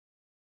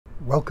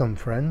Welcome,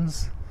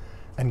 friends,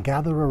 and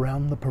gather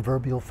around the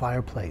proverbial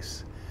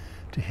fireplace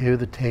to hear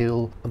the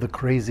tale of the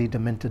crazy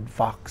demented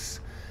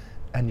fox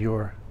and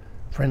your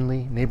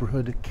friendly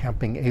neighborhood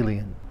camping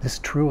alien. This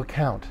true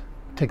account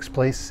takes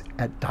place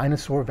at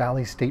Dinosaur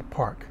Valley State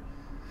Park.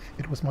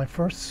 It was my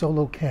first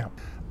solo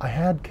camp. I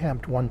had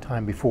camped one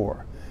time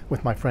before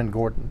with my friend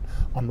Gordon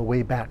on the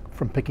way back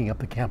from picking up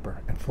the camper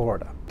in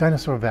Florida.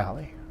 Dinosaur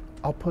Valley.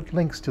 I'll put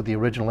links to the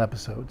original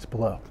episodes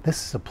below.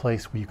 This is a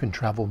place where you can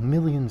travel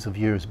millions of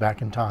years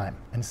back in time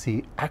and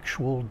see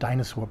actual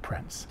dinosaur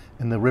prints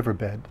in the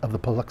riverbed of the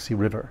Paluxy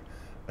River,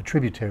 a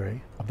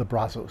tributary of the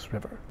Brazos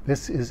River.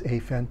 This is a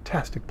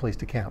fantastic place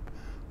to camp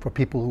for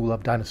people who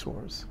love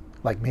dinosaurs,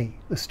 like me.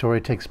 This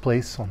story takes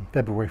place on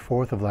February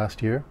 4th of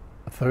last year,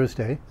 a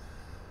Thursday.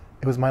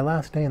 It was my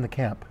last day in the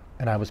camp,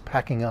 and I was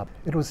packing up.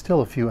 It was still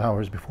a few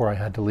hours before I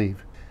had to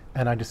leave,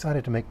 and I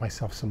decided to make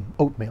myself some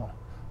oatmeal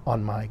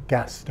on my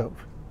gas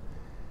stove.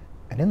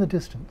 And in the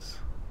distance,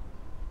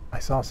 I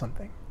saw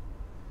something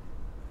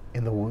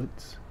in the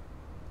woods,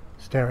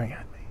 staring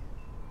at me.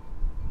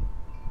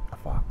 A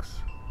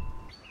fox.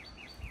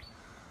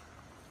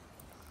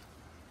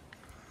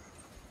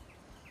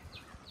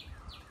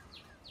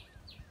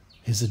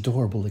 His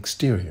adorable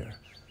exterior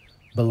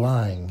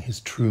belying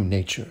his true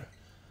nature,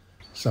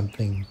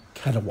 something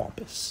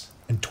catawampus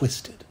and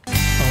twisted. I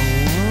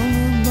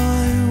wanna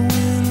buy a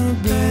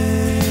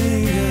Winnebago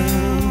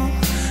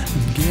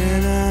and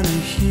get out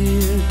of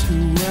here to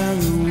where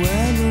the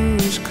weather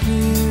is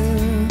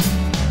clear.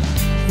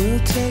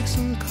 We'll take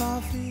some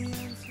coffee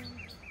and some...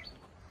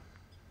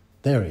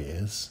 There he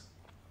is.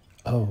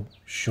 Oh,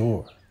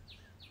 sure.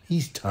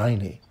 He's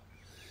tiny.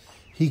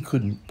 He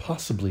couldn't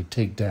possibly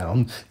take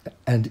down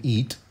and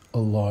eat a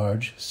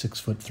large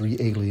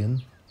 6'3"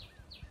 alien.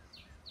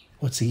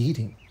 What's he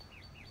eating?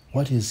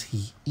 What is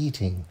he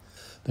eating?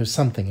 There's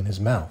something in his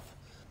mouth,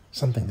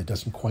 something that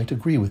doesn't quite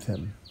agree with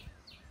him.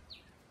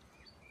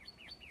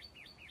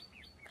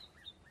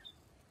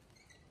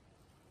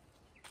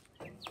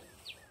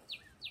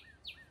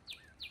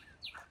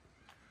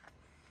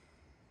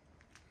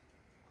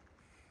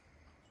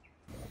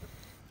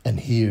 And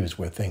here's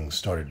where things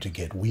started to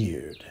get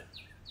weird.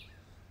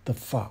 The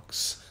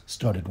fox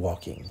started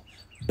walking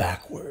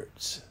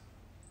backwards.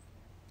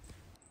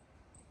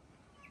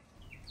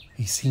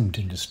 He seemed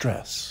in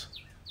distress,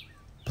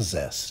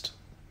 possessed.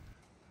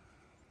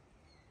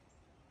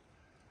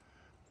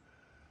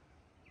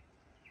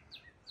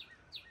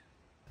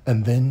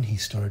 And then he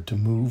started to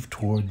move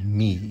toward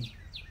me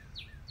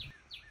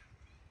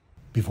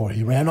before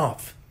he ran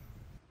off.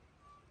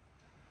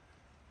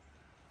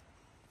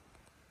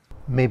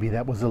 Maybe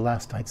that was the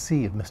last I'd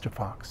see of Mr.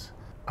 Fox.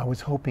 I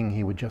was hoping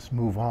he would just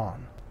move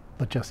on,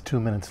 but just 2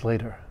 minutes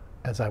later,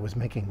 as I was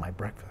making my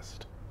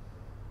breakfast,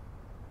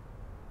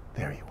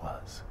 there he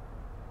was.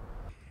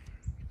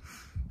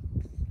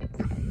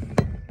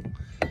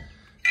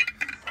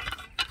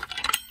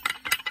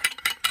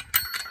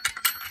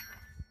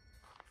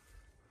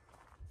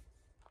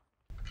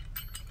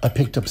 I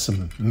picked up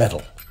some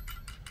metal,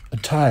 a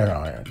tire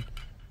iron,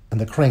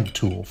 and the crank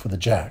tool for the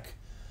jack,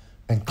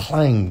 and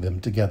clanged them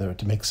together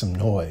to make some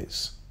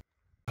noise.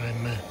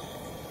 I'm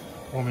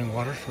warming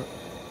water for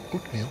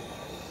oatmeal.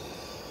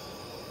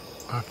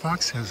 Our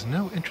fox has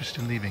no interest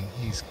in leaving.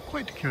 He's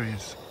quite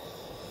curious.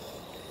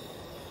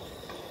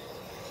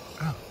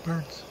 Ah,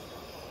 birds.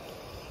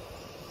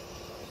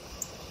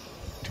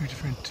 2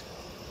 different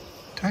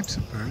types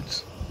of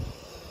birds.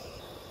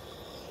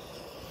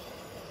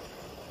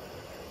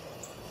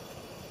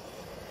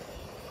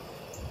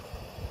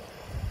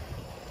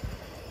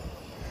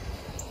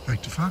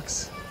 Back to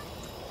fox,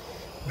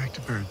 back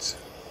to birds.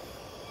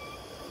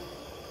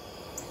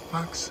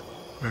 Fox,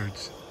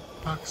 birds,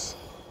 fox.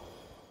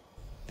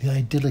 The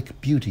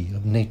idyllic beauty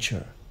of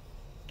nature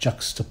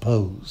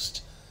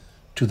juxtaposed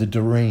to the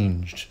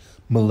deranged,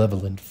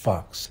 malevolent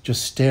fox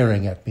just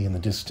staring at me in the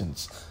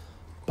distance,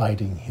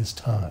 biding his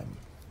time.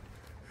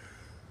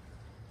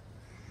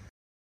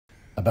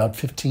 About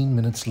 15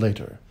 minutes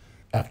later,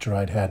 after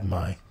I'd had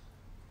my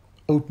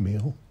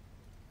oatmeal,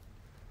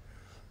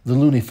 the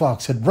loony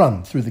fox had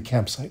run through the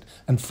campsite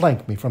and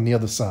flanked me from the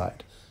other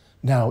side,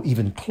 now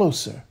even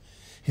closer,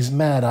 his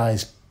mad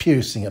eyes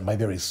piercing at my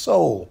very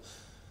soul.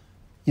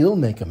 You'll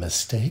make a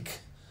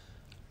mistake.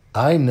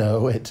 I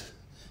know it.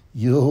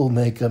 You'll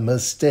make a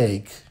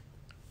mistake.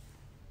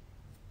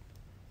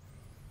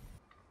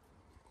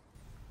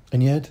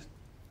 And yet,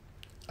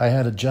 I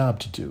had a job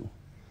to do.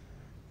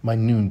 My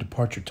noon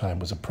departure time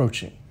was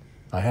approaching.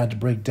 I had to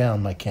break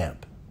down my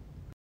camp.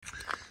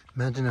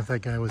 Imagine if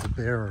that guy was a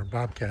bear or a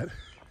bobcat.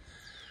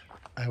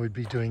 I would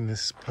be doing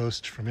this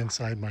post from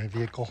inside my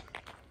vehicle.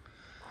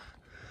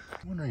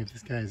 I'm wondering if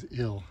this guy is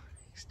ill.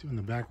 He's doing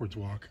the backwards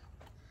walk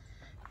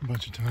a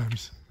bunch of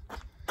times.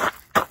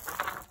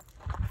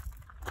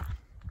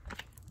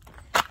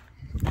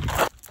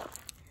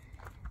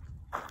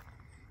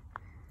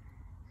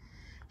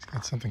 He's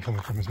got something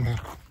coming from his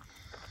mouth.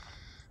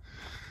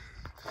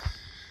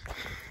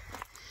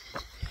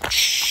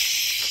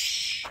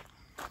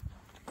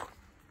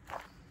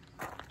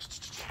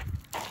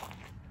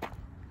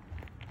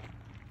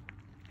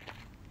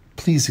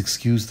 Please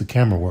excuse the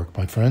camera work,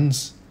 my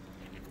friends.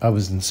 I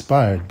was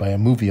inspired by a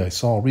movie I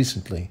saw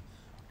recently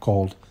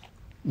called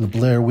The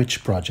Blair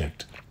Witch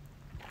Project.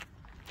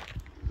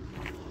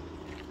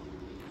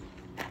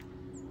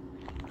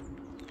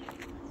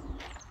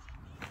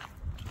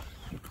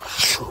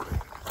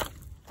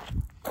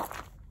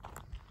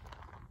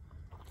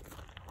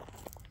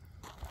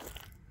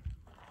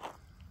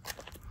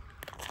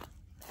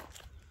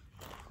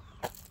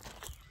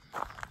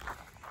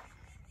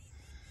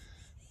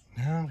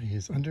 Now he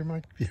is under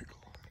my vehicle.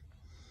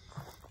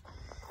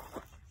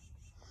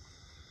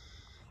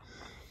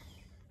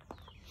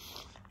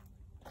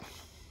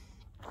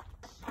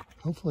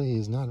 Hopefully he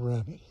is not a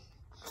rabbit.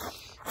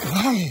 Get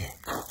out of here!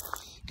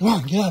 Come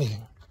on, get out of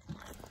here!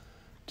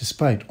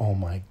 Despite all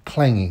my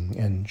clanging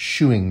and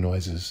shooing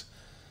noises,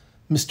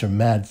 Mr.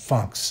 Mad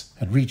Fox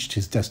had reached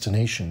his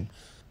destination,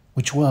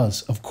 which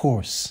was, of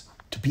course,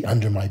 to be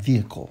under my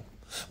vehicle.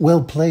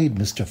 Well played,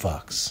 Mr.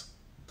 Fox.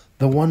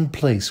 The one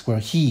place where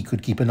he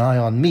could keep an eye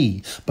on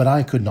me, but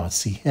I could not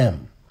see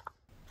him.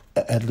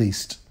 At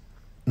least,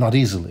 not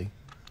easily.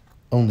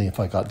 Only if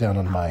I got down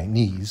on my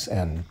knees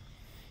and,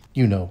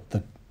 you know,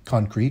 the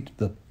concrete,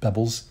 the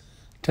pebbles,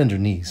 tender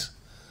knees.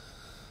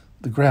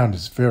 The ground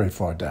is very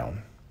far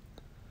down.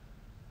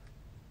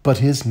 But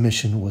his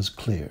mission was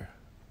clear,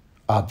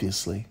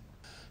 obviously,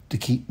 to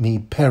keep me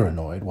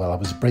paranoid while I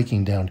was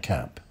breaking down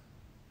camp.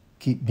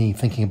 Keep me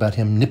thinking about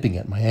him nipping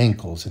at my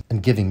ankles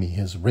and giving me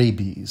his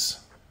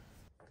rabies.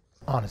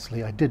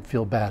 Honestly, I did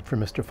feel bad for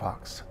Mr.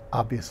 Fox.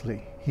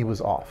 Obviously, he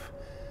was off.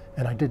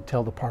 And I did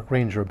tell the park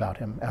ranger about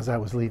him as I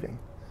was leaving.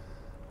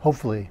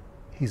 Hopefully,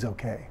 he's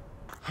okay.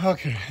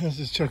 Okay, let's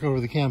just check over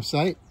the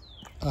campsite.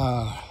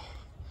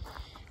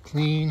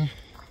 Clean.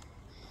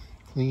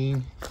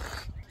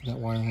 That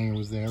wire hanger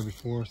was there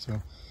before,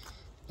 so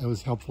that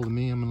was helpful to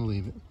me. I'm going to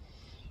leave it.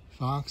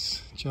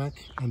 Fox,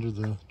 check. Under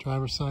the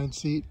driver's side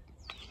seat,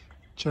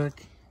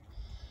 check.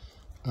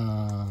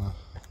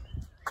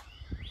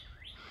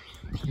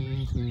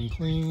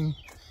 Clean.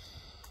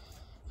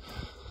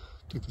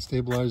 Took the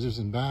stabilizers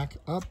and back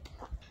up.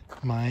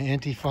 My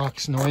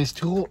anti-fox noise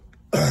tool.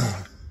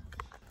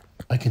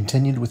 I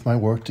continued with my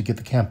work to get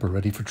the camper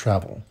ready for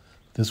travel.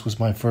 This was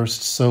my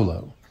first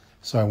solo,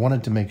 so I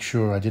wanted to make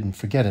sure I didn't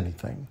forget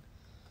anything.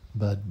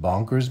 But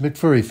Bonkers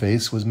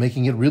McFurryface was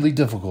making it really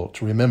difficult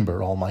to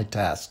remember all my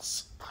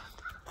tasks.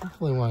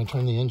 Hopefully when I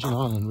turn the engine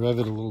on and rev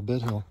it a little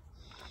bit, he'll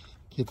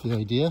get the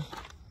idea.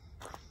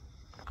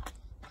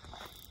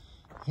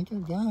 I think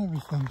I've got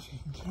everything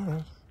taken care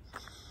of.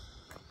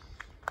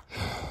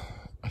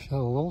 I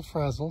feel a little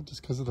frazzled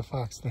just because of the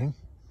fox thing.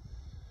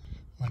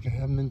 Like I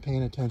haven't been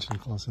paying attention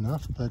close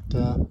enough, but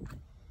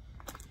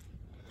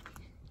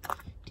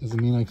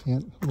doesn't mean I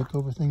can't look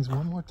over things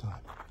one more time.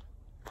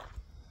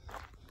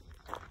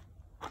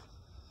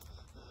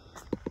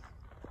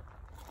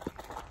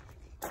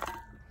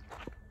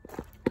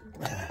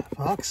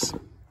 Fox,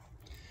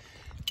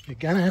 you're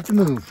gonna have to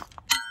move.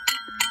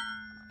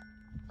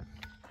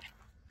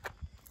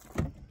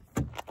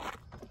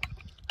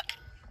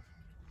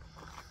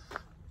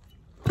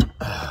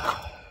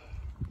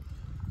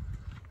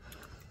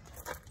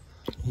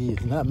 He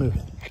is not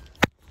moving.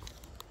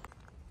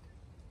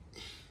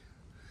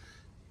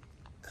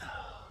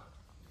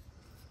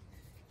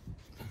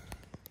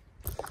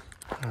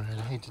 All right,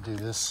 I hate to do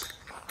this.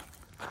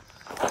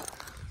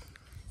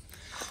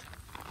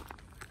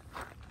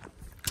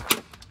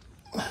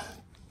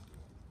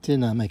 Did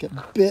not make a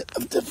bit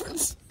of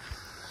difference.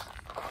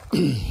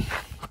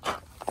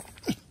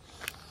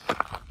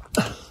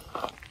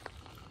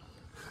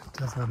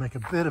 Does not make a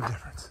bit of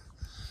difference.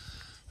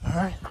 All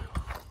right.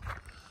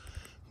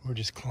 We're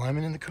just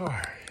climbing in the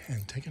car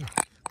and taking off.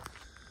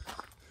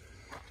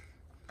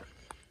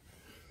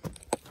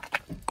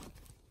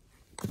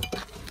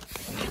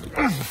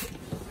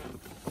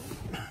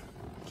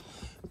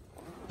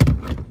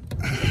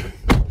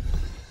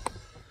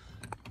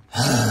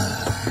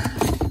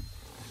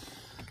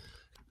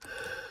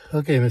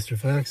 Okay, Mr.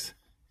 Fox,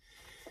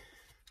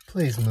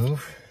 please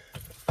move.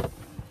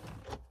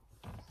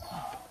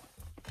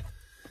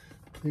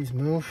 Please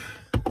move.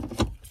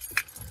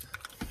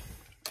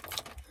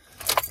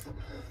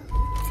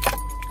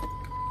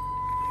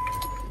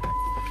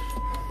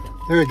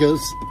 There it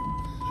goes.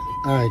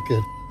 All right,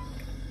 good.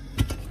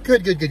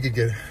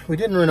 Good. We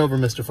didn't run over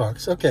Mr.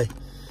 Fox. Okay,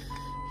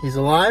 he's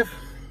alive.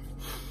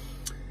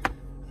 I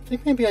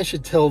think maybe I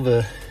should tell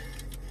the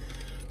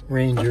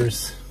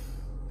rangers,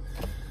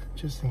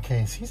 just in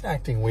case. He's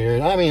acting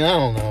weird. I mean, I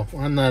don't know.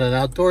 I'm not an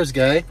outdoors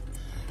guy,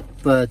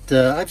 but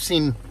I've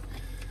seen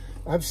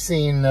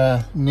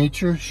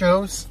nature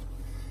shows.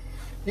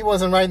 He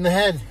wasn't right in the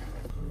head.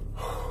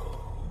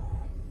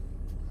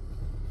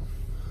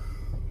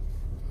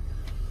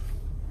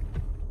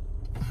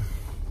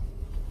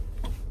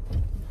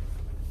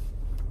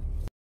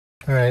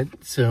 All right,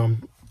 so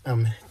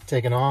I'm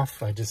taking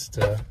off. I just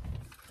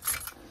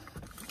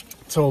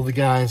told the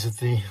guys at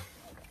the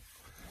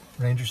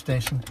ranger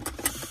station.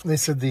 They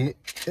said they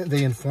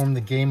informed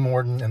the game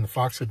warden and the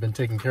fox had been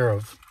taken care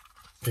of.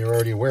 They were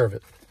already aware of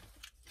it.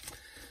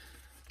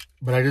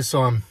 but I just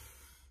saw him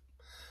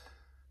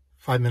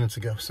 5 minutes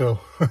ago. So,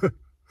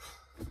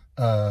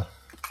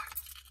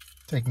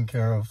 taken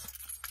care of.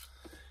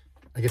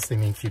 I guess they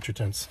mean future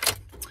tense.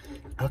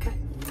 Okay.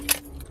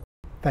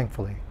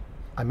 Thankfully,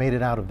 I made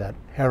it out of that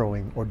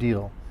harrowing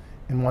ordeal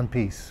in one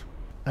piece.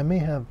 I may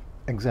have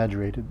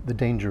exaggerated the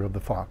danger of the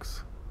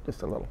fox,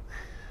 just a little.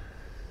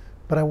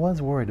 But I was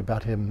worried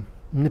about him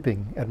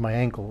nipping at my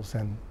ankles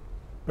and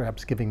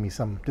perhaps giving me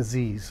some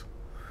disease.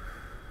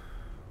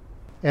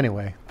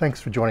 Anyway,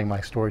 thanks for joining my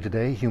story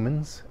today,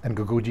 humans and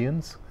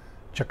Gugu-Gee-ans.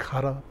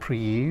 Chakata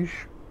Priij.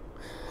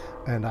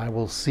 And I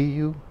will see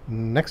you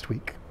next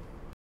week.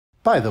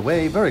 By the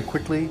way, very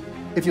quickly,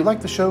 if you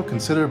like the show,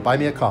 consider Buy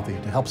Me a Coffee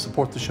to help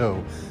support the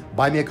show.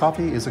 Buy Me a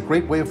Coffee is a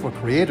great way for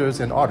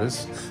creators and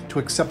artists to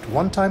accept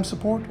one-time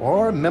support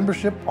or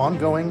membership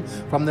ongoing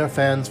from their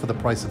fans for the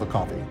price of a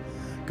coffee.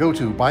 Go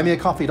to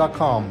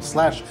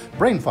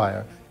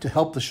buymeacoffee.com/brainfire to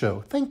help the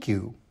show. Thank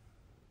you.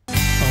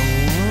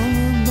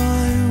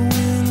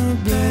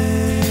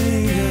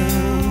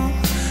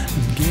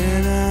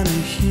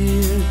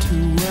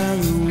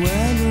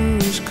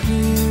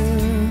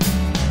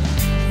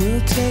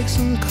 Take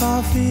some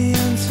coffee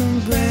and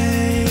some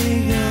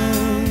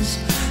bagels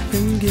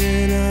and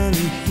get out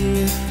of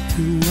here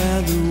to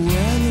where the